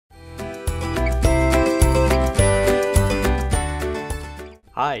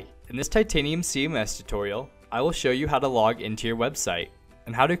Hi, in this Titanium CMS tutorial, I will show you how to log into your website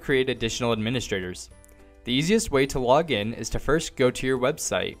and how to create additional administrators. The easiest way to log in is to first go to your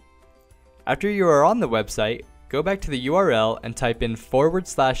website. After you are on the website, go back to the URL and type in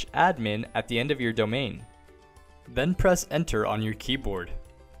 /admin at the end of your domain. Then press enter on your keyboard.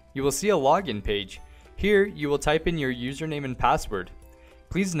 You will see a login page. Here you will type in your username and password.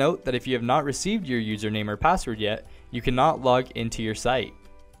 Please note that if you have not received your username or password yet, you cannot log into your site.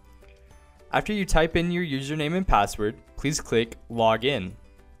 After you type in your username and password, please click Login.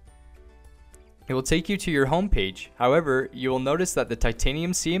 It will take you to your home page. However, you will notice that the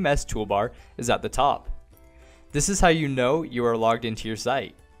Titanium CMS toolbar is at the top. This is how you know you are logged into your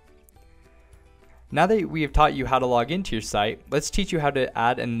site. Now that we have taught you how to log into your site, let's teach you how to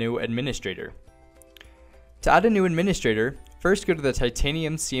add a new administrator. To add a new administrator, first go to the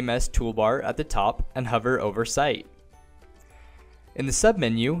Titanium CMS toolbar at the top and hover over Site. In the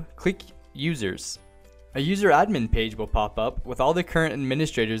submenu, click Users. A user admin page will pop up with all the current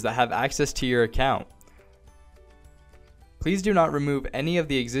administrators that have access to your account. Please do not remove any of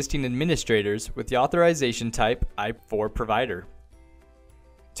the existing administrators with the authorization type for provider.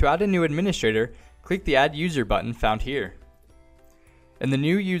 To add a new administrator, click the Add User button found here. In the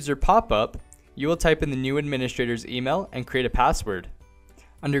New User pop-up, you will type in the new administrator's email and create a password.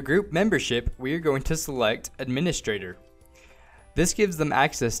 Under Group Membership, we are going to select Administrator. This gives them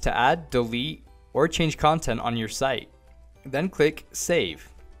access to add, delete, or change content on your site. Then click Save.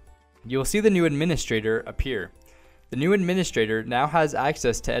 You will see the new administrator appear. The new administrator now has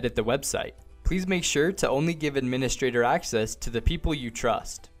access to edit the website. Please make sure to only give administrator access to the people you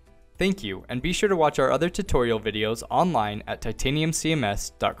trust. Thank you, and be sure to watch our other tutorial videos online at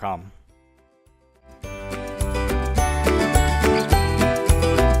titaniumcms.com.